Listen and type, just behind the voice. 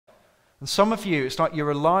And some of you, it's like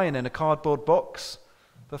you're a lion in a cardboard box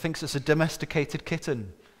that thinks it's a domesticated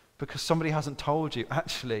kitten because somebody hasn't told you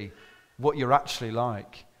actually what you're actually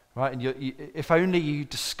like, right? And if only you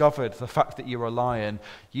discovered the fact that you're a lion,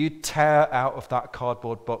 you'd tear out of that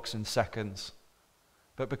cardboard box in seconds.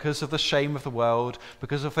 But because of the shame of the world,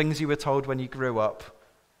 because of things you were told when you grew up,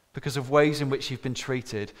 because of ways in which you've been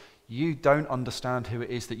treated, you don't understand who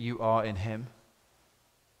it is that you are in him.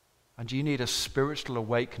 And you need a spiritual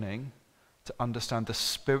awakening to understand the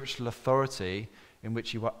spiritual authority in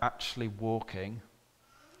which you are actually walking,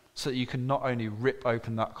 so that you can not only rip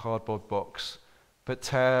open that cardboard box, but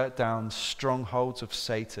tear down strongholds of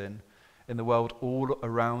Satan in the world all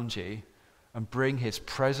around you and bring his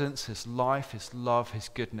presence, his life, his love, his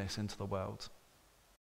goodness into the world.